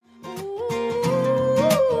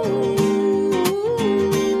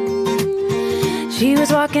She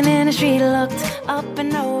was walking in the street, looked up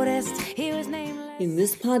and noticed he was nameless. In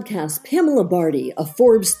this podcast, Pamela Barty, a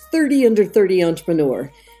Forbes 30 Under 30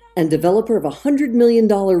 entrepreneur and developer of a $100 million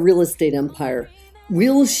real estate empire,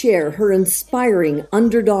 will share her inspiring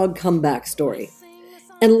underdog comeback story.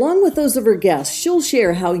 And along with those of her guests, she'll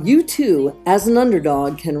share how you too, as an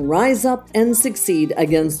underdog, can rise up and succeed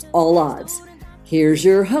against all odds. Here's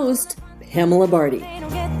your host, Pamela Barty. They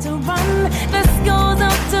don't get to run. This goes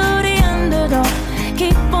up to the underdog.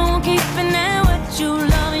 Keep on keeping at what you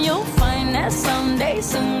love, and you'll find that someday,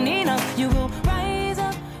 soon enough, you will rise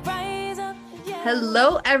up, yeah.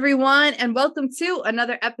 Hello, everyone, and welcome to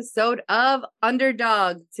another episode of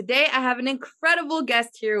Underdog. Today, I have an incredible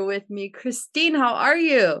guest here with me. Christine, how are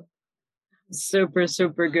you? Super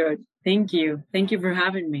good. Thank you. Thank you for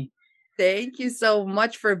having me. Thank you so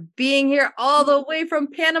much for being here all the way from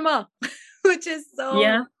Panama, which is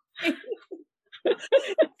so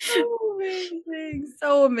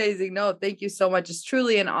so amazing. No, thank you so much. It's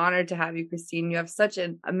truly an honor to have you, Christine. You have such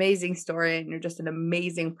an amazing story and you're just an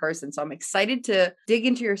amazing person. So I'm excited to dig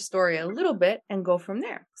into your story a little bit and go from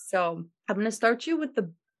there. So I'm going to start you with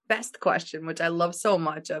the best question, which I love so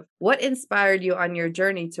much, of what inspired you on your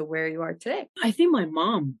journey to where you are today? I think my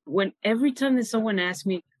mom. Every time that someone asks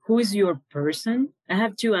me, who is your person? I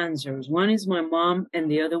have two answers. One is my mom and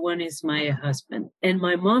the other one is my husband. And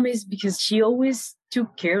my mom is because she always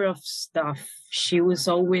took care of stuff. She was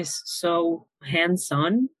always so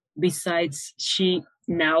hands-on. Besides,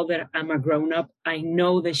 now that I'm a grown-up, I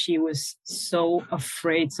know that she was so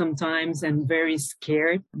afraid sometimes and very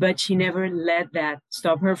scared, but she never let that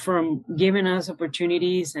stop her from giving us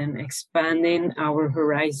opportunities and expanding our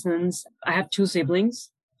horizons. I have two siblings.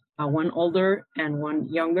 One older and one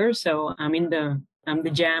younger. So I'm the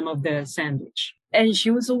jam of the sandwich. And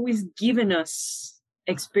she was always giving us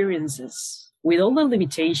experiences with all the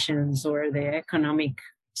limitations or the economic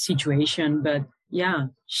situation. But yeah,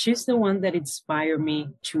 she's the one that inspired me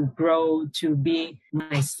to grow, to be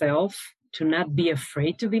myself, to not be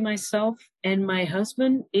afraid to be myself. And my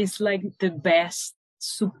husband is like the best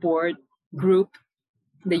support group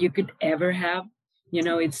that you could ever have. You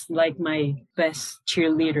know, it's like my best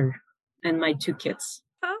cheerleader and my two kids.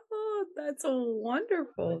 Oh, that's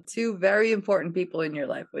wonderful. Two very important people in your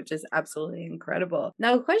life, which is absolutely incredible.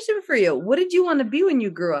 Now, a question for you. What did you want to be when you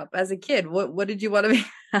grew up as a kid? What did you want to be?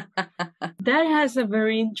 That has a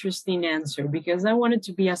very interesting answer because I wanted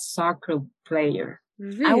to be a soccer player.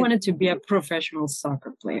 Really? I wanted to be a professional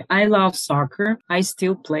soccer player. I love soccer. I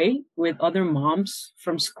still play with other moms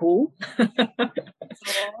from school.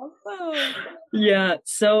 Awesome. Yeah.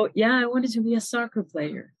 So, I wanted to be a soccer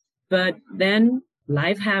player. But then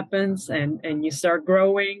life happens and you start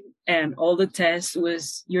growing and all the tests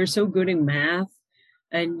was, you're so good in math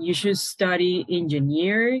and you should study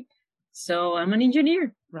engineering. So I'm an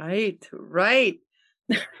engineer. Right.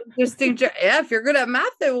 Interesting. Yeah, if you're good at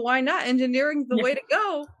math, then why not? Engineering's the way to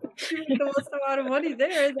go. You make the most amount of money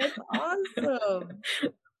there. That's awesome.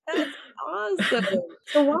 That's awesome.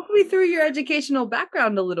 So walk me through your educational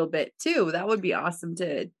background a little bit too. That would be awesome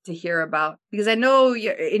to hear about, because I know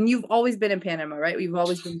you've always been in Panama, right? You've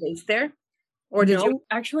always been based there, or did you?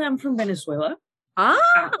 Actually, I'm from Venezuela.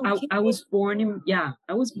 Okay. I was born in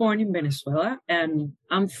Venezuela, and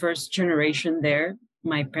I'm first generation there.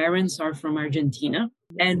 My parents are from Argentina,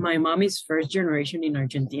 and my mom is first generation in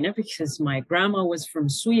Argentina because my grandma was from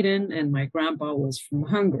Sweden and my grandpa was from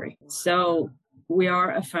Hungary. So we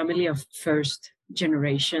are a family of first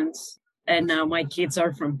generations, and now my kids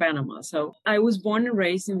are from Panama. So I was born and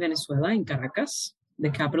raised in Venezuela, in Caracas, the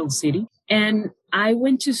capital city. And I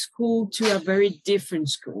went to school to a very different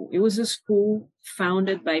school. It was a school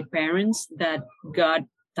founded by parents that got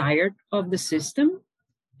tired of the system.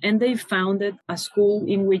 And they founded a school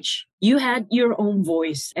in which you had your own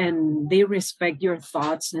voice and they respect your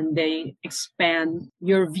thoughts and they expand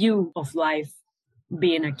your view of life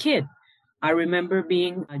being a kid. I remember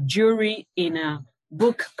being a jury in a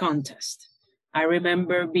book contest. I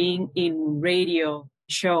remember being in radio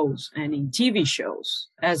shows and in TV shows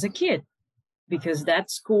as a kid because that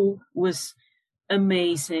school was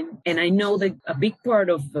amazing. And I know that a big part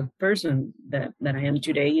of the person that I am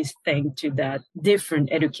today is thanks to that different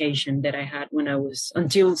education that I had when I was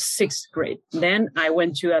until 6th grade. Then I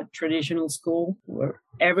went to a traditional school where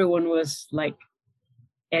everyone was like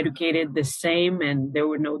educated the same and there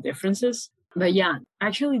were no differences. But yeah,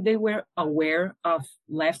 actually they were aware of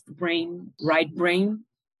left brain, right brain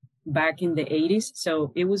back in the 80s.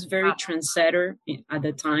 So it was very trendsetter at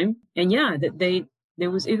the time. And yeah, it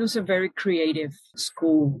was a very creative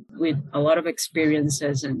school with a lot of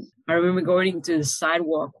experiences. And I remember going into the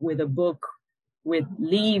sidewalk with a book with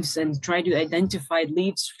leaves and try to identify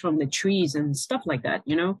leaves from the trees and stuff like that,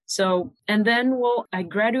 you know? So, and then, well, I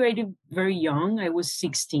graduated very young. I was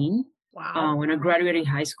 16 Wow. when I graduated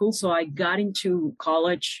high school. So I got into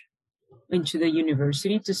college, into the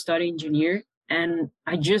university to study engineer. And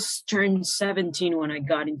I just turned 17 when I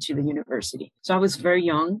got into the university. So I was very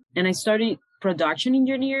young and I studied production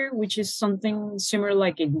engineer, which is something similar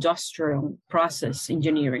like industrial process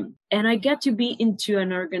engineering. And I get to be into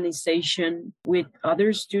an organization with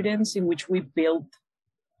other students in which we built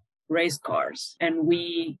race cars. And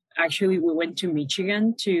we went to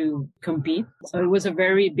Michigan to compete. So it was a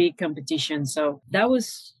very big competition. So that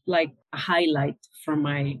was like a highlight from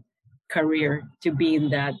my career to be in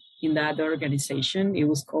that organization. It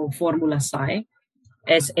was called Formula SAE,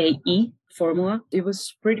 SAE Formula. It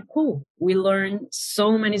was pretty cool. We learned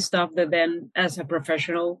so many stuff that then as a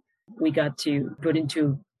professional, we got to put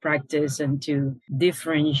into practice and to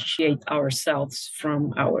differentiate ourselves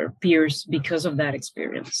from our peers because of that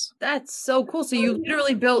experience. That's so cool. So you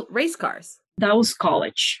literally built race cars. That was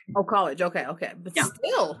college. Oh, college. Okay. But yeah.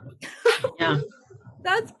 Still. Yeah.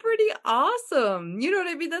 That's pretty awesome. You know what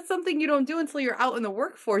I mean? That's something you don't do until you're out in the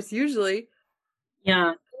workforce usually.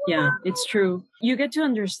 Yeah, it's true. You get to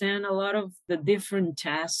understand a lot of the different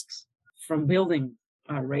tasks from building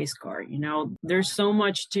a race car. You know, there's so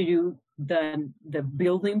much to do than the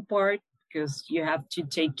building part, because you have to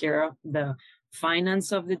take care of the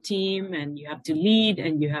finance of the team and you have to lead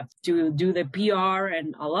and you have to do the PR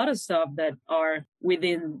and a lot of stuff that are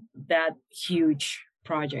within that huge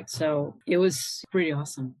project. So it was pretty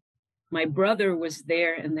awesome. My brother was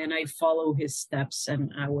there and then I followed his steps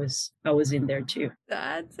and I was in there too.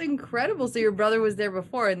 That's incredible. So your brother was there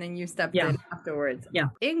before and then you stepped in afterwards. Yeah.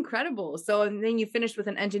 Incredible. So and then you finished with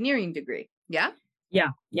an engineering degree. Yeah?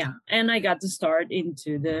 Yeah. And I got to start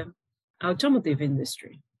into the automotive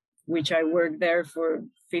industry, which I worked there for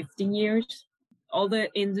 15 years. All the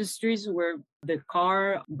industries where the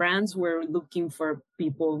car brands were looking for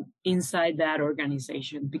people inside that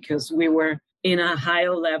organization because we were in a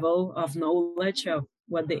higher level of knowledge of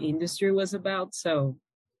what the industry was about. So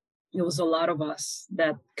it was a lot of us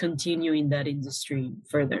that continue in that industry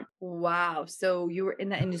further. Wow. So you were in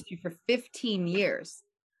that industry for 15 years.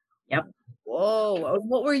 Yep. Whoa.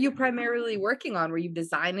 What were you primarily working on? Were you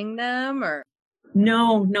designing them or?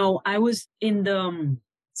 No. I was in the,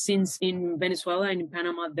 since in Venezuela and in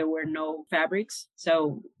Panama, there were no fabrics.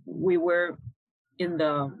 So we were in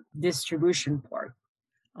the distribution part.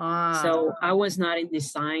 So I was not in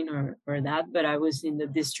design or that, but I was in the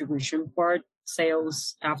distribution part,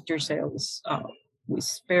 sales, after sales, with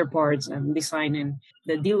spare parts and designing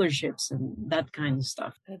the dealerships and that kind of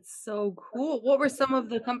stuff. That's so cool. What were some of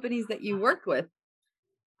the companies that you worked with?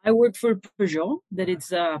 I worked for Peugeot, that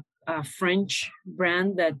it's a French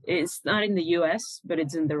brand that is not in the US, but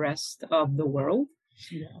it's in the rest of the world.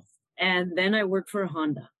 Yes. And then I worked for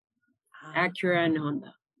Honda, Acura and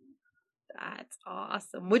Honda. That's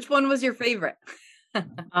awesome. Which one was your favorite?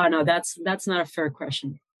 No, that's not a fair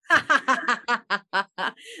question.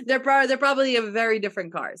 They're probably very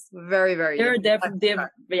different cars. Very, very different.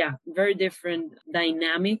 Very different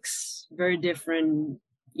dynamics, very different.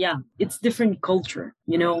 Yeah, it's different culture,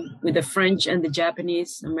 you know, with the French and the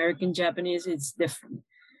Japanese, American Japanese, it's different.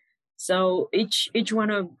 So each one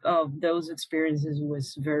of those experiences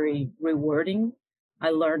was very rewarding. I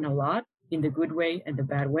learned a lot. In the good way and the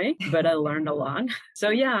bad way, but I learned a lot.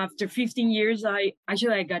 So yeah, after 15 years, I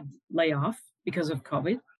got laid off because of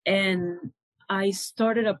COVID. And I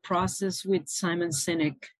started a process with Simon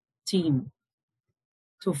Sinek team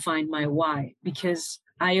to find my why, because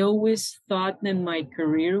I always thought that my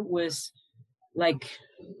career was like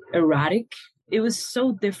erratic. It was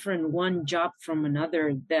so different, one job from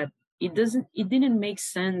another, that it didn't make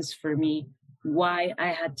sense for me why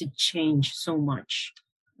I had to change so much.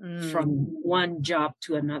 From one job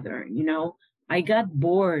to another, you know, I got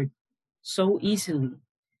bored so easily.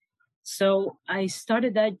 So I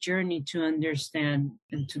started that journey to understand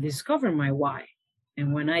and to discover my why.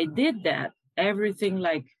 And when I did that, everything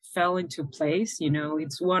like fell into place. You know,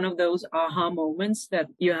 it's one of those aha moments that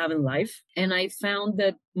you have in life. And I found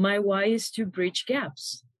that my why is to bridge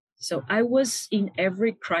gaps. So I was in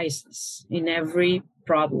every crisis, in every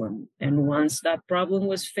problem. And once that problem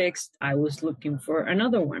was fixed, I was looking for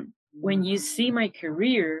another one. When you see my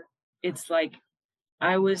career, it's like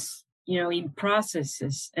I was, you know, in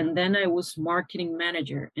processes, and then I was marketing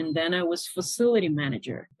manager, and then I was facility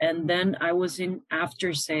manager, and then I was in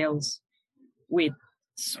after sales with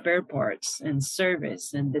spare parts and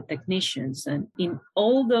service and the technicians. And in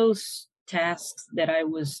all those tasks that I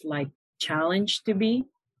was like challenged to be,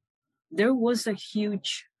 there was a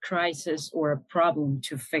huge crisis or a problem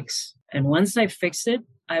to fix. And once I fixed it,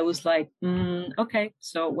 I was like, okay,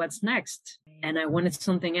 so what's next? And I wanted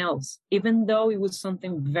something else, even though it was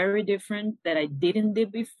something very different that I didn't do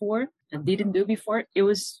before. It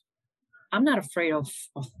was, I'm not afraid of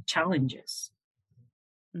challenges.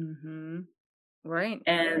 Mm-hmm. Right.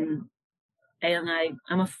 And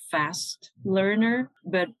I'm a fast learner,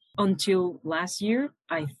 but until last year,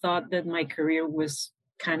 I thought that my career was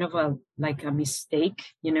kind of a mistake,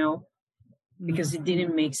 because it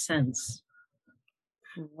didn't make sense.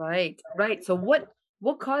 Right. So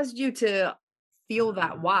what caused you to feel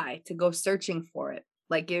that why, to go searching for it?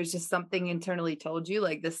 Like it was just something internally told you,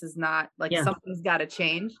 like this is not like something's got to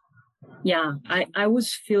change. Yeah, I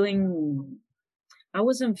wasn't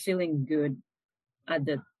feeling good at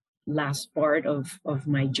the last part of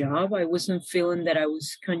my job. I wasn't feeling that I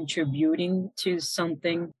was contributing to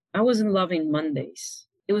something. I wasn't loving Mondays.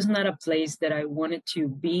 It was not a place that I wanted to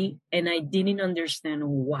be, and I didn't understand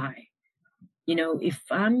why. If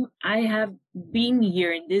I have been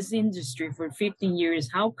here in this industry for 15 years,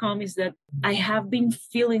 how come is that I have been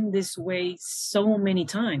feeling this way so many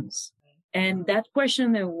times? And that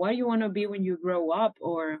question of what do you want to be when you grow up,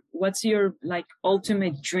 or what's your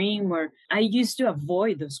ultimate dream, or I used to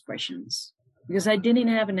avoid those questions because I didn't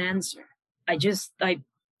have an answer. I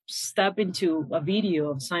step into a video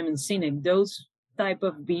of Simon Sinek, those type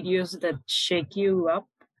of videos that shake you up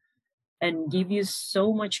and give you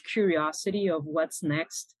so much curiosity of what's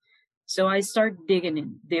next. So I start digging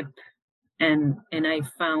in deep, and I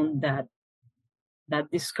found that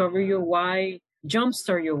Discover Your Why,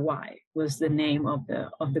 Jumpstart Your Why was the name of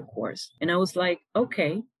the course. And I was like,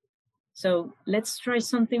 okay, so let's try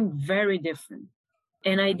something very different.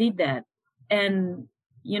 And I did that. And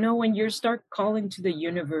when you start calling to the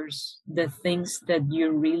universe the things that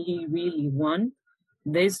you really, really want,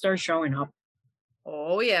 they start showing up.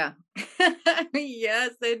 Oh, yeah.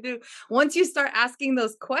 Yes, they do. Once you start asking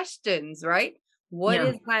those questions, right? What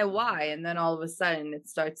is my why? And then all of a sudden it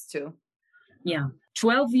starts to. Yeah.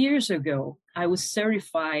 12 years ago, I was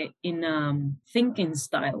certified in thinking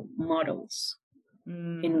style models,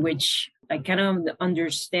 in which I kind of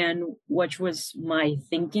understand what was my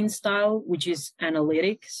thinking style, which is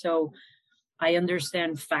analytic. So I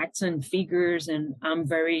understand facts and figures, and I'm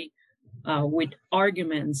very with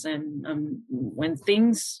arguments, and when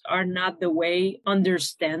things are not the way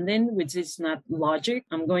understanding, which is not logic,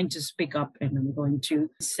 I'm going to speak up and I'm going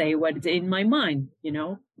to say what's in my mind,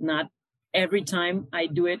 not every time I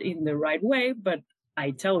do it in the right way, but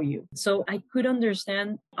I tell you. So I could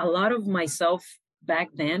understand a lot of myself back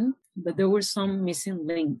then, but there were some missing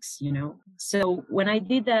links, So when I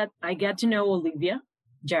did that, I got to know Olivia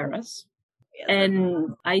Jaras,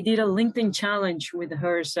 and I did a LinkedIn challenge with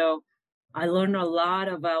her. So I learned a lot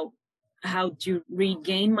about how to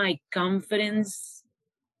regain my confidence,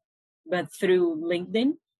 but through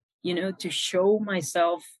LinkedIn, to show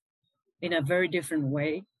myself in a very different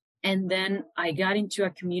way. And then I got into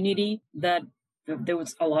a community that there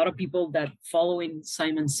was a lot of people that following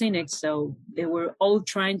Simon Sinek. So they were all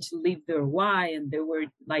trying to live their why, and they were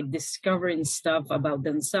discovering stuff about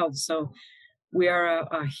themselves. So we are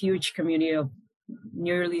a huge community of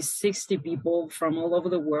nearly 60 people from all over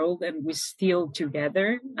the world, and we're still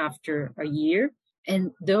together after a year.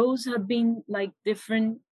 And those have been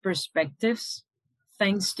different perspectives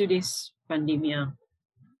thanks to this pandemia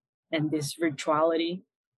and this virtuality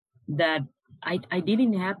that I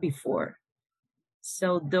didn't have before.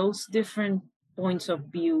 So those different points of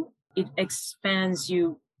view, it expands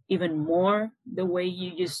you even more the way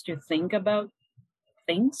you used to think about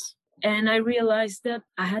things. And I realized that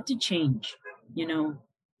I had to change.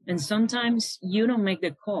 And sometimes you don't make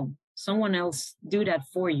the call. Someone else do that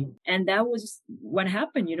for you. And that was what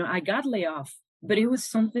happened. I got laid off, but it was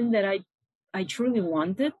something that I truly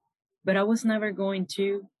wanted, but I was never going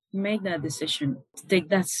to make that decision, to take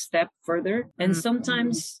that step further. And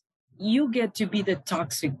sometimes you get to be the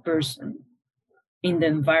toxic person in the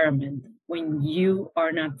environment when you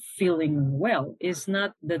are not feeling well. It's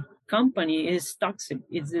not the company is toxic,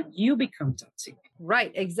 it's that you become toxic.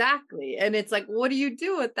 Right, exactly. And it's like, what do you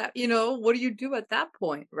do at that? What do you do at that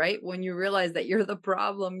point, right? When you realize that you're the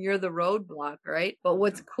problem, you're the roadblock, right? But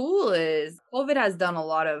what's cool is COVID has done a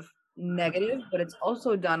lot of negative, but it's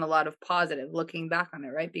also done a lot of positive looking back on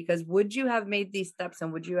it, right? Because would you have made these steps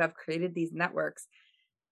and would you have created these networks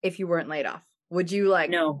if you weren't laid off? Would you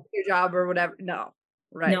no, your job or whatever? No.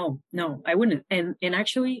 Right. No, I wouldn't. And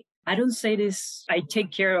actually, I don't say this, I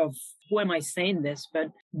take care of who am I saying this,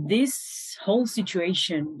 but this whole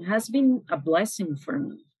situation has been a blessing for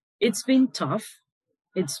me. It's been tough.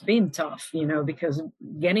 Because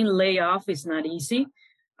getting laid off is not easy.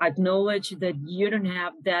 acknowledge that you don't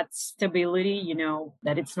have that stability,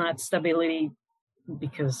 that it's not stability,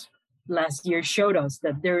 because last year showed us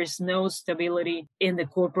that there is no stability in the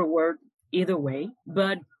corporate world either way.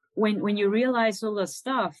 But when you realize all the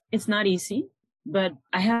stuff, it's not easy. But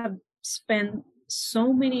I have spent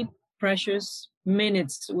so many precious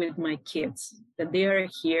minutes with my kids that they are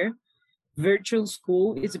here. Virtual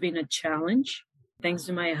school has been a challenge. Thanks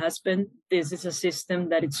to my husband, this is a system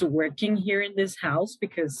that it's working here in this house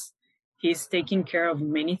because he's taking care of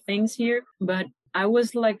many things here. But I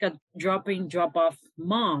was like a drop off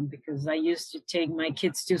mom, because I used to take my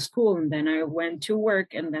kids to school and then I went to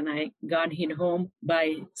work and then I got hit home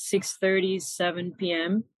by 6:30, 7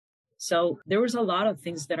 p.m. So there was a lot of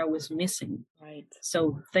things that I was missing. Right.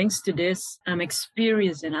 So thanks to this, I'm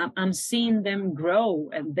experiencing, I'm seeing them grow,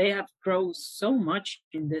 and they have grown so much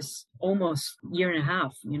in this almost year and a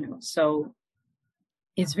half, So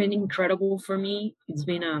it's been incredible for me. It's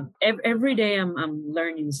been every day I'm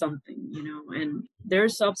learning something, and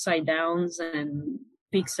there's upside downs and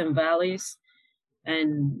peaks and valleys,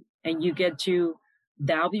 and you get to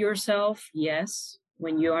doubt yourself. Yes,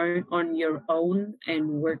 when you are on your own and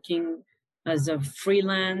working as a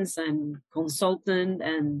freelance and consultant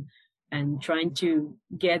and trying to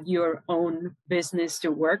get your own business to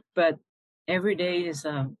work, but every day is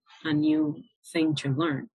a new thing to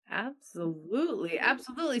learn. Absolutely.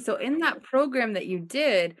 Absolutely. So in that program that you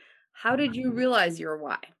did, how did you realize your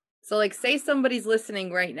why? So like, say somebody's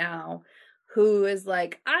listening right now who is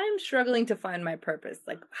like, I'm struggling to find my purpose.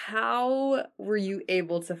 Like, how were you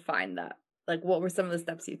able to find that? Like, what were some of the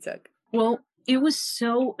steps you took? Well, it was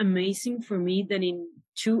so amazing for me that in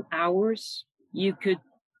 2 hours, you could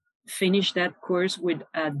finish that course with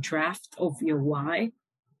a draft of your why,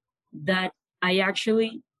 that I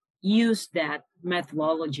actually used that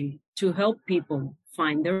methodology to help people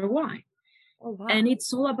find their why. Oh, wow. And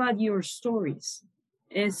it's all about your stories.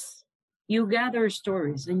 You gather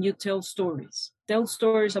stories and you tell stories. Tell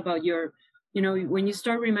stories about your, when you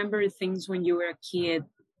start remembering things when you were a kid,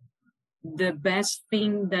 the best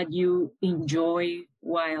thing that you enjoy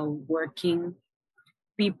while working,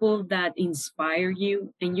 people that inspire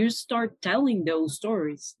you, and you start telling those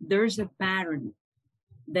stories, there's a pattern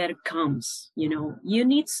that comes. You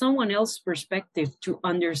need someone else's perspective to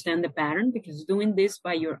understand the pattern, because doing this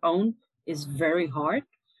by your own is very hard,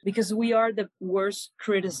 because we are the worst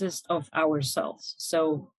critics of ourselves.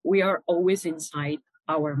 So we are always inside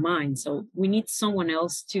our mind. So we need someone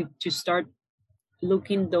else to start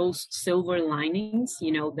looking those silver linings,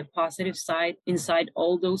 the positive side inside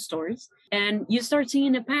all those stories. And you start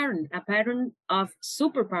seeing a pattern of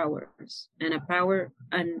superpowers, and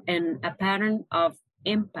a pattern of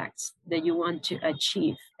impacts that you want to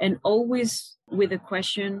achieve. And always with a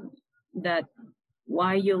question that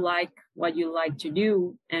why you like what you like to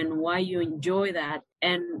do and why you enjoy that,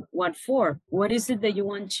 and what for. What is it that you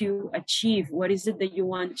want to achieve? What is it that you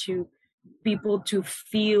want to people to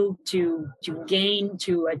feel, to gain,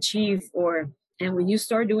 to achieve? And when you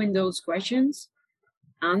start doing those questions,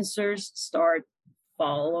 answers start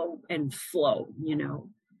follow and flow,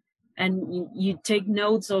 and you take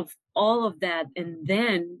notes of all of that, and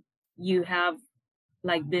then you have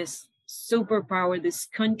like this superpower, this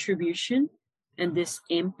contribution and this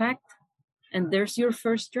impact, and there's your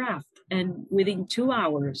first draft. And within 2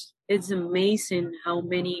 hours, it's amazing how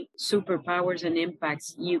many superpowers and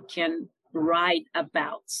impacts you can write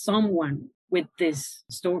about someone with these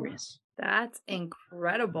stories. That's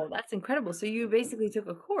incredible. That's incredible. So you basically took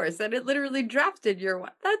a course and it literally drafted your why.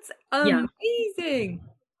 That's amazing. Yeah.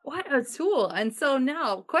 What a tool. And so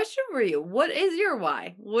now, question for you. What is your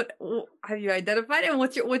why? What have you identified, and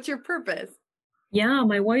what's your purpose? Yeah,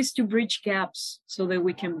 my why is to bridge gaps so that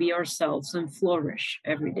we can be ourselves and flourish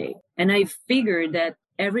every day. And I figured that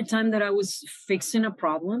every time that I was fixing a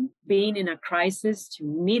problem, being in a crisis, to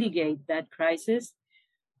mitigate that crisis,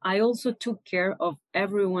 I also took care of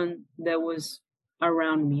everyone that was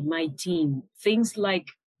around me, my team. Things like,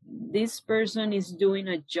 this person is doing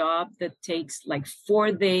a job that takes like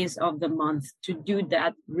 4 days of the month to do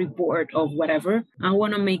that report of whatever. I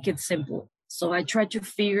want to make it simple. So I try to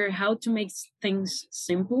figure how to make things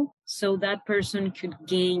simple so that person could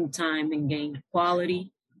gain time and gain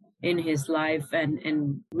quality in his life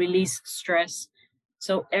and release stress.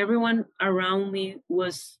 So everyone around me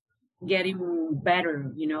was getting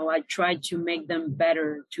better. I tried to make them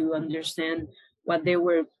better, to understand what they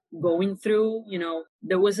were going through.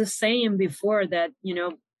 There was a saying before that,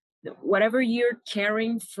 whatever you're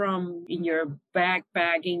carrying from in your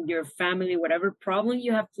backpack, in your family, whatever problem,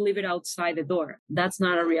 you have to leave it outside the door. That's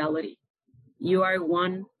not a reality. You are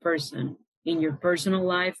one person in your personal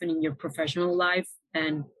life and in your professional life.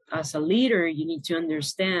 And as a leader, you need to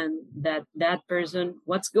understand that that person,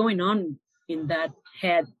 what's going on in that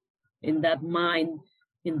head, in that mind,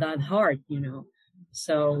 in that heart,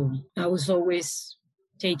 So I was always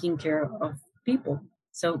taking care of people.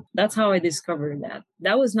 So that's how I discovered that.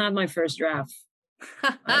 That was not my first draft.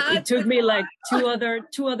 It took me like two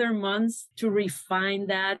other months to refine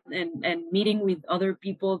that and meeting with other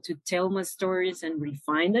people to tell my stories and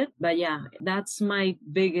refine it. But yeah, that's my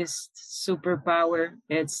biggest superpower.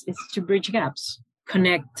 It's to bridge gaps,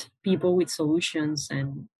 connect people with solutions,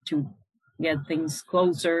 and to get things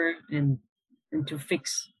closer and to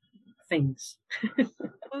fix things.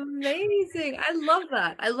 Amazing. I love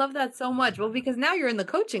that. I love that so much. Well, because now you're in the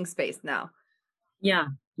coaching space now. Yeah.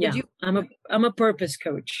 I'm a purpose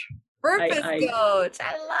coach. Coach.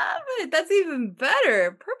 I love it. That's even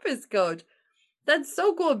better. Purpose coach. That's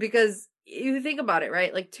so cool, because you think about it,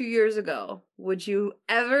 right? Like 2 years ago, would you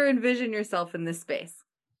ever envision yourself in this space?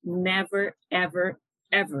 Never, ever,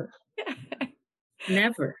 ever.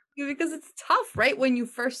 Never. Because it's tough, right? When you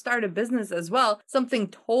first start a business as well, something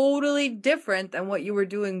totally different than what you were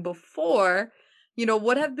doing before.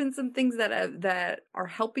 What have been some things that are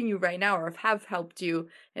helping you right now, or have helped you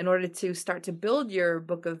in order to start to build your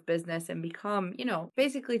book of business and become,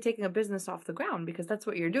 basically taking a business off the ground, because that's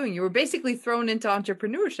what you're doing. You were basically thrown into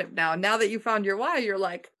entrepreneurship now. Now that you found your why, you're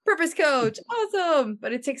like, purpose coach, awesome.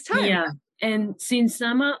 But it takes time. Yeah. And since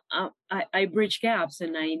I bridge gaps,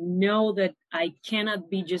 and I know that I cannot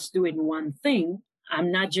be just doing one thing,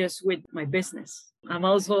 I'm not just with my business. I'm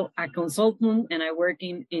also a consultant, and I work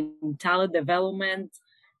in talent development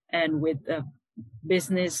and with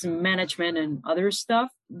business management and other stuff.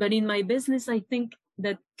 But in my business, I think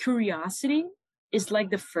that curiosity is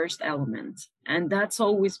like the first element. And that's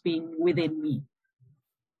always been within me.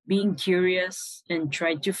 Being curious and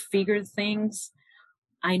try to figure things.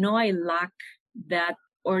 I know I lack that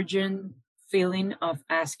urgent feeling of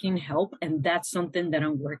asking help, and that's something that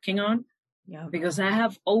I'm working on. Yeah. Because I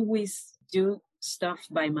have always do stuff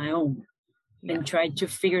by my own and try to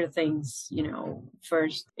figure things,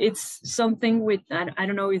 first. It's something with, I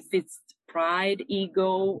don't know if it's pride,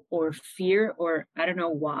 ego, or fear, or I don't know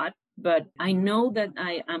what, but I know that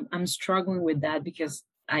I'm struggling with that, because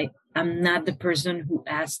I'm not the person who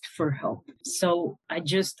asked for help. So I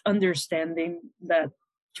just understanding that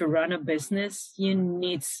to run a business, you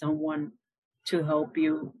need someone to help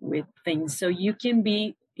you with things, so you can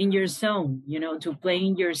be in your zone, to play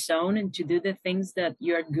in your zone and to do the things that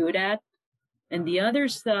you're good at. And the other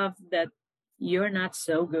stuff that you're not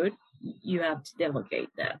so good, you have to delegate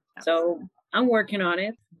that. So I'm working on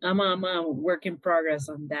it. I'm a work in progress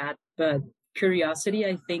on that. But curiosity,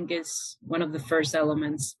 I think, is one of the first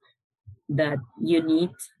elements that you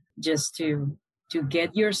need just to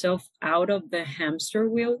get yourself out of the hamster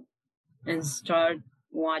wheel and start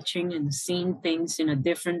watching and seeing things in a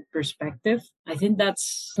different perspective. I think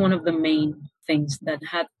that's one of the main things that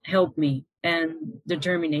had helped me. And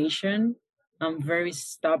determination. I'm very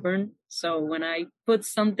stubborn. So when I put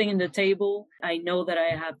something in the table, I know that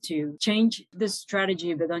I have to change the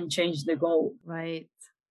strategy, but don't change the goal. Right.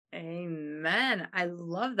 Amen. I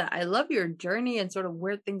love that. I love your journey and sort of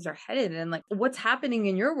where things are headed, and like what's happening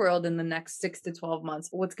in your world in the next 6 to 12 months.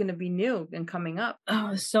 What's going to be new and coming up?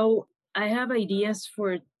 So I have ideas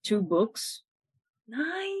for 2 books.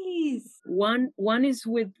 Nice. One is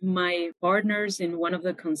with my partners in one of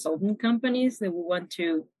the consultant companies that we want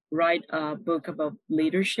to write a book about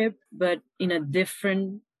leadership, but in a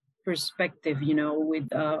different perspective, with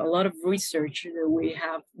a lot of research that we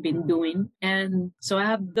have been doing. And so I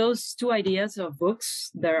have those 2 ideas of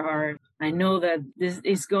books I know that this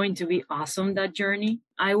is going to be awesome, that journey.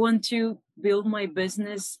 I want to build my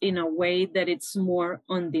business in a way that it's more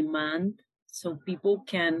on demand, so people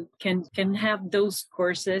can have those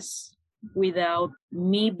courses without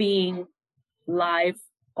me being live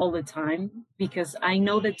all the time, because I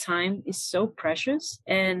know the time is so precious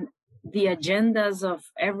and the agendas of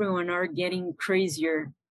everyone are getting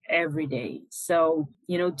crazier every day. So,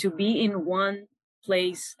 to be in one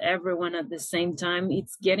place, everyone at the same time,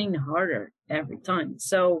 it's getting harder every time.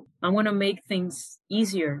 So I want to make things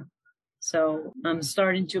easier. So I'm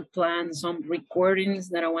starting to plan some recordings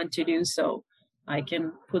that I want to do, so I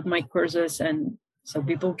can put my courses and so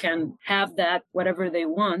people can have that, whatever they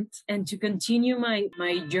want, and to continue my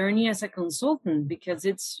journey as a consultant, because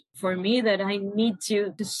it's for me that I need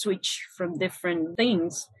to switch from different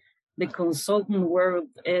things. The consultant world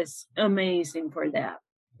is amazing for that.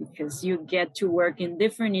 because you get to work in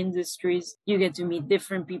different industries, you get to meet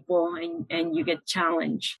different people, and you get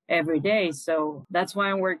challenged every day. So that's why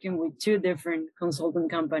I'm working with 2 different consulting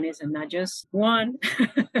companies and not just one,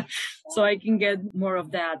 so I can get more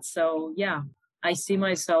of that. So yeah, I see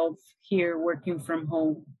myself here working from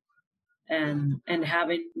home and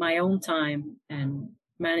having my own time and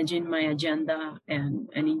managing my agenda and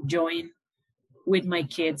enjoying with my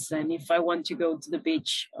kids. And if I want to go to the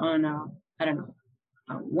beach on a, I don't know,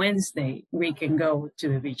 a Wednesday, we can go to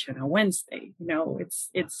the beach on a Wednesday. You know,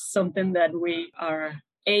 it's something that we are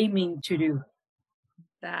aiming to do.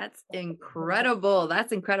 That's incredible.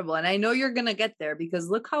 That's incredible. And I know you're going to get there because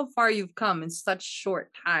look how far you've come in such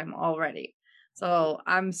short time already. So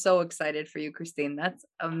I'm so excited for you, Christine. That's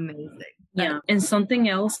amazing. Yeah. And something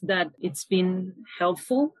else that it's been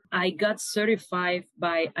helpful, I got certified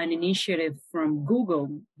by an initiative from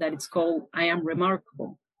Google that it's called I Am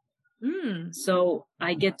Remarkable. So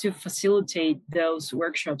I get to facilitate those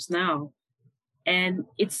workshops now. And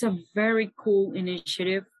it's a very cool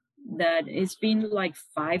initiative that it's been like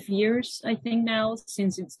 5 years, I think now,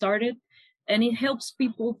 since it started. And it helps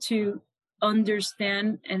people to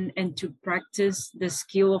understand and to practice the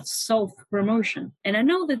skill of self-promotion. And I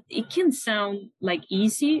know that it can sound like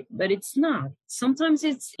easy, but it's not. Sometimes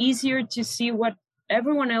it's easier to see what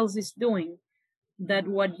everyone else is doing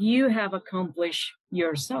than what you have accomplished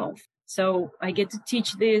yourself. So I get to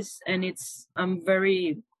teach this, and I'm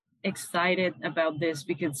very excited about this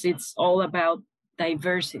because it's all about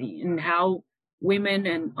diversity and how women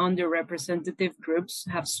and underrepresented groups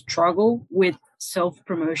have struggled with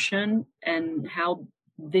self-promotion and how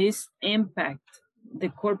this impact the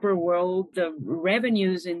corporate world, the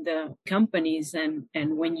revenues in the companies. And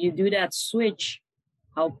when you do that switch,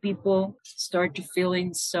 how people start to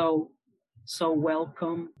feeling so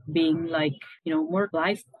welcome, being like, you know, more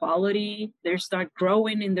life quality. They start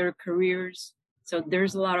growing in their careers. So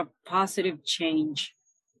there's a lot of positive change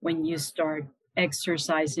when you start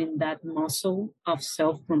exercising that muscle of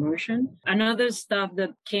self-promotion. Another stuff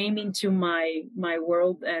that came into my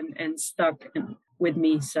world and stuck with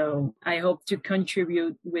me. So I hope to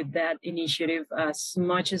contribute with that initiative as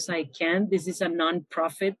much as I can. This is a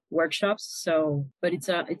non-profit workshop, but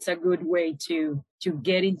it's a good way to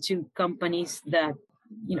get into companies that,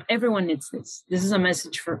 you know, everyone needs this. This is a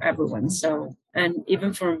message for everyone. So, and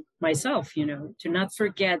even for myself, you know, to not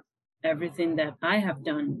forget everything that I have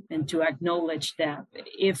done and to acknowledge that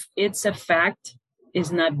if it's a fact,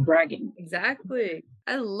 is not bragging. Exactly.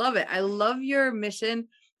 I love it. I love your mission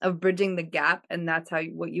of bridging the gap, and that's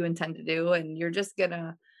what you intend to do. And you're just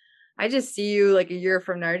I just see you like a year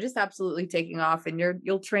from now, you're just absolutely taking off, and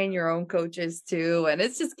you'll train your own coaches too. And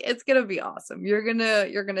it's gonna be awesome. You're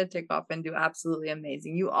gonna take off and do absolutely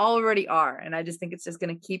amazing. You already are. And I just think it's just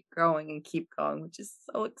gonna keep growing and keep going, which is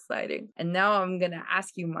so exciting. And now I'm gonna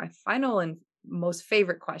ask you my final and most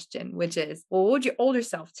favorite question, which is, well, what would your older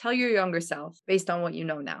self tell your younger self based on what you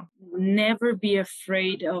know now? Never be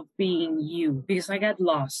afraid of being you, because I got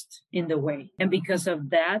lost in the way. And because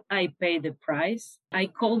of that, I pay the price. I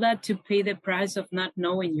call that to pay the price of not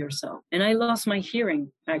knowing yourself. And I lost my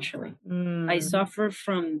hearing, actually. I suffered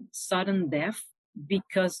from sudden death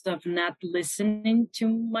because of not listening to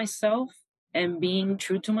myself and being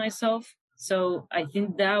true to myself. So I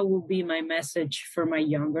think that will be my message for my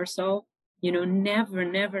younger self. You know, never,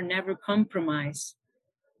 never, never compromise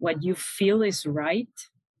what you feel is right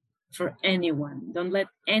for anyone. Don't let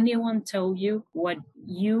anyone tell you what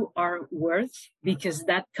you are worth, because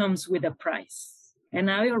that comes with a price. And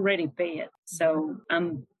I already pay it. So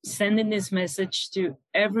I'm sending this message to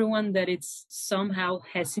everyone that is somehow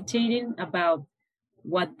hesitating about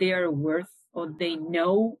what they are worth or they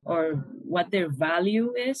know or what their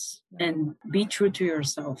value is, and be true to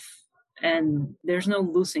yourself. And there's no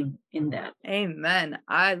losing in that. Amen.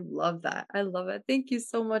 I love that. I love it. Thank you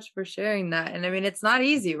so much for sharing that. And I mean, it's not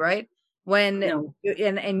easy, right? When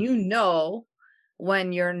and you know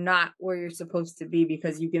when you're not where you're supposed to be,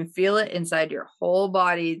 because you can feel it inside your whole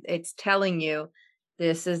body. It's telling you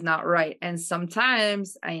this is not right. And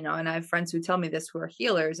sometimes and I have friends who tell me this, who are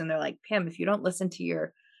healers, and they're like, Pam, if you don't listen to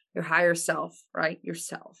your higher self, right?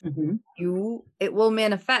 Yourself, it will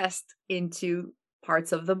manifest into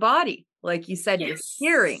parts of the body. Like you said, your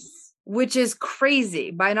hearing, which is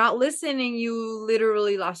crazy. By not listening, you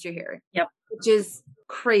literally lost your hearing. Yep. Which is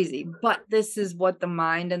crazy. But this is what the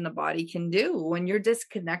mind and the body can do. When you're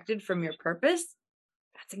disconnected from your purpose,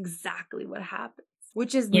 that's exactly what happens,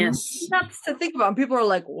 which is nuts to think about. And people are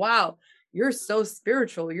like, wow, you're so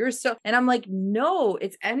spiritual. And I'm like, no,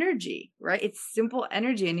 it's energy, right? It's simple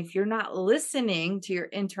energy. And if you're not listening to your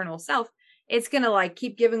internal self, it's going to like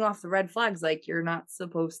keep giving off the red flags. Like, you're not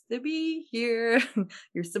supposed to be here.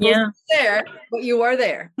 You're supposed to be there, but you are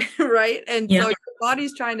there. Right. And so your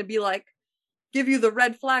body's trying to be like, give you the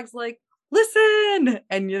red flags, like, listen.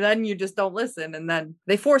 And then you just don't listen. And then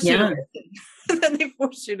they force you to listen. And then they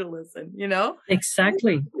force you to listen, you know?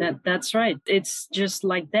 Exactly. That's right. It's just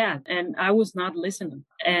like that. And I was not listening.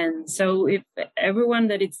 And so if everyone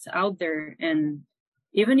that is out there, and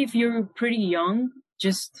even if you're pretty young,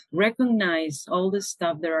 just recognize all the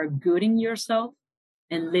stuff that are good in yourself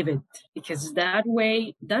and live it. Because that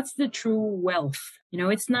way, that's the true wealth. You know,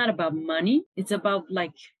 it's not about money. It's about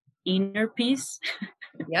like inner peace.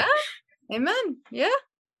 Yeah. Amen. Yeah,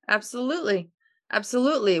 absolutely.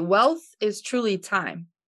 Absolutely. Wealth is truly time,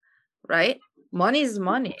 right? Money is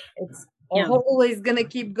money. It's always going to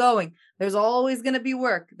keep going. There's always going to be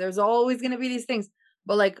work. There's always going to be these things.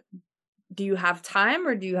 But like, do you have time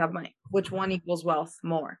or do you have money? Which one equals wealth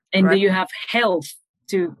more? And do you have health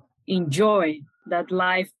to enjoy that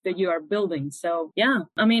life that you are building? So, yeah,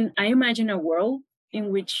 I mean, I imagine a world in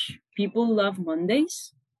which people love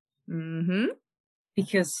Mondays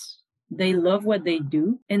because they love what they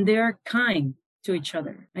do and they are kind to each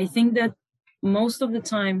other. I think that most of the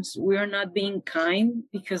times we are not being kind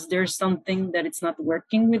because there's something that it's not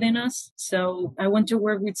working within us. So I want to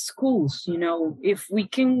work with schools. You know, if we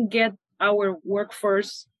can get our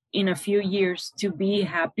workforce in a few years to be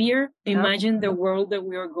happier, imagine the world that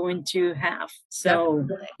we are going to have. So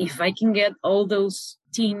if I can get all those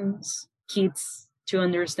teens, kids to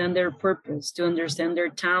understand their purpose, to understand their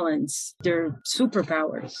talents, their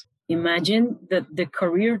superpowers, imagine that the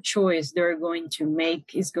career choice they're going to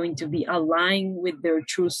make is going to be aligned with their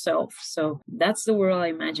true self. So that's the world I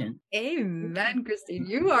imagine. Amen, Christine.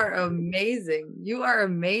 You are amazing. You are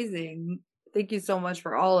amazing. Thank you so much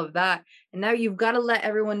for all of that. And now you've got to let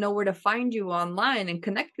everyone know where to find you online and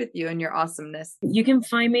connect with you and your awesomeness. You can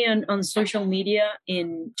find me on social media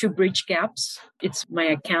in To Bridge Gaps. It's my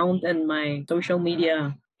account and my social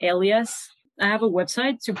media alias. I have a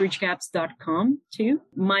website, tobridgegaps.com too.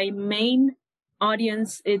 My main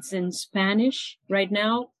audience is in Spanish right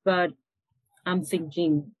now, but I'm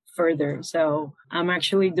thinking further. So I'm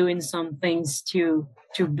actually doing some things to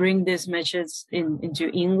bring this message into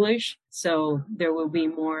English. So there will be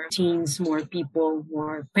more teens, more people,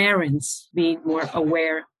 more parents being more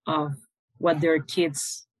aware of what their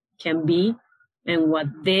kids can be and what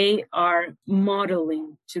they are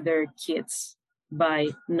modeling to their kids by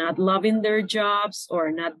not loving their jobs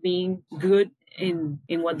or not being good in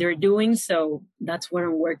what they're doing. So that's where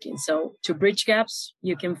I'm working. So To Bridge Gaps,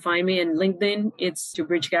 you can find me in LinkedIn. It's To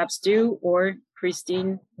Bridge Gaps 2 or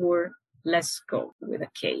Christine or Let's Go with a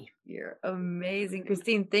K. You're amazing,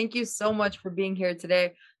 Christine. Thank you so much for being here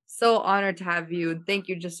today. So honored to have you. And thank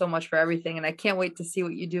you just so much for everything. And I can't wait to see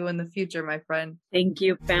what you do in the future, my friend. Thank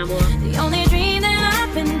you, Pamela. The only dream that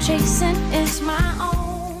I've been chasing is my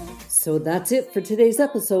own. So that's it for today's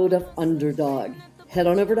episode of Underdog. Head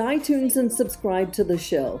on over to iTunes and subscribe to the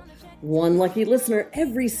show. One lucky listener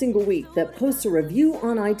every single week that posts a review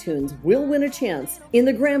on iTunes will win a chance in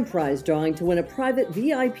the grand prize drawing to win a private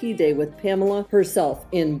VIP day with Pamela herself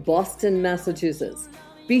in Boston, Massachusetts.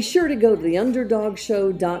 Be sure to go to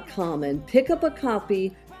theunderdogshow.com and pick up a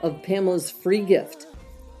copy of Pamela's free gift.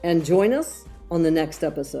 And join us on the next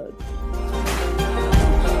episode.